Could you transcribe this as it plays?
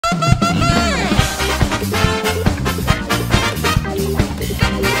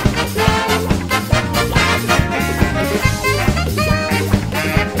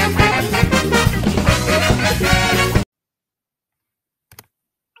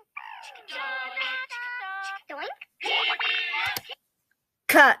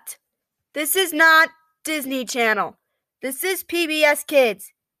Cut. This is not Disney Channel. This is PBS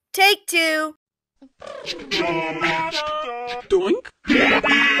Kids. Take 2. Doink.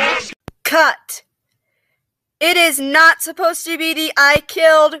 Cut. It is not supposed to be the I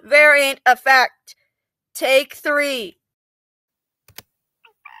killed variant effect. Take 3.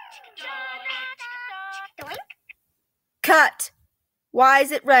 Cut. Why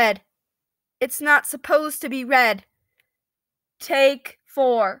is it red? It's not supposed to be red. Take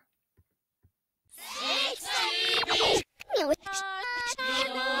 4.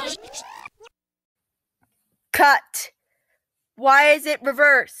 Cut. Why is it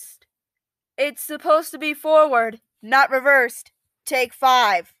reversed? It's supposed to be forward, not reversed. Take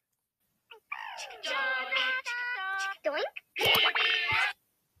 5.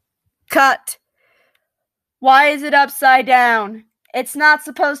 Cut. Why is it upside down? It's not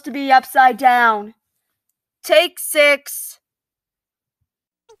supposed to be upside down. Take 6.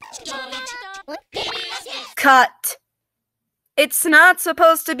 Cut. It's not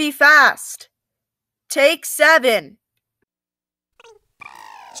supposed to be fast. Take 7.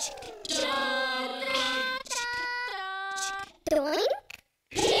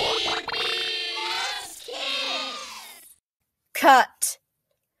 Cut.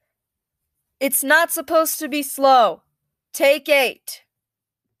 It's not supposed to be slow. Take 8.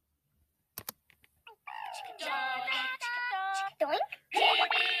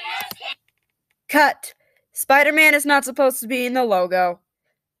 Cut. Spider-Man is not supposed to be in the logo.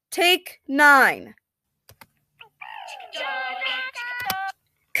 Take 9.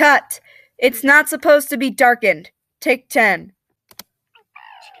 Cut. It's not supposed to be darkened. Take 10.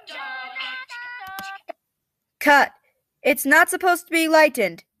 Cut. It's not supposed to be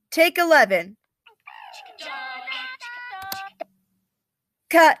lightened. Take 11.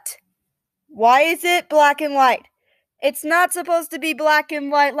 Cut. Why is it black and white? It's not supposed to be black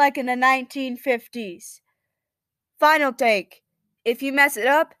and white like in the 1950s. Final take. If you mess it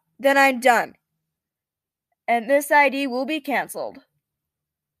up, then I'm done. And this ID will be canceled.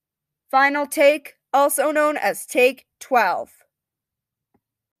 Final take, also known as take 12.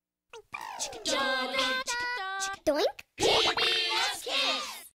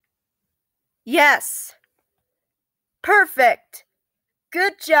 Yes. Perfect.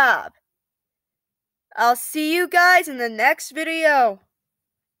 Good job. I'll see you guys in the next video.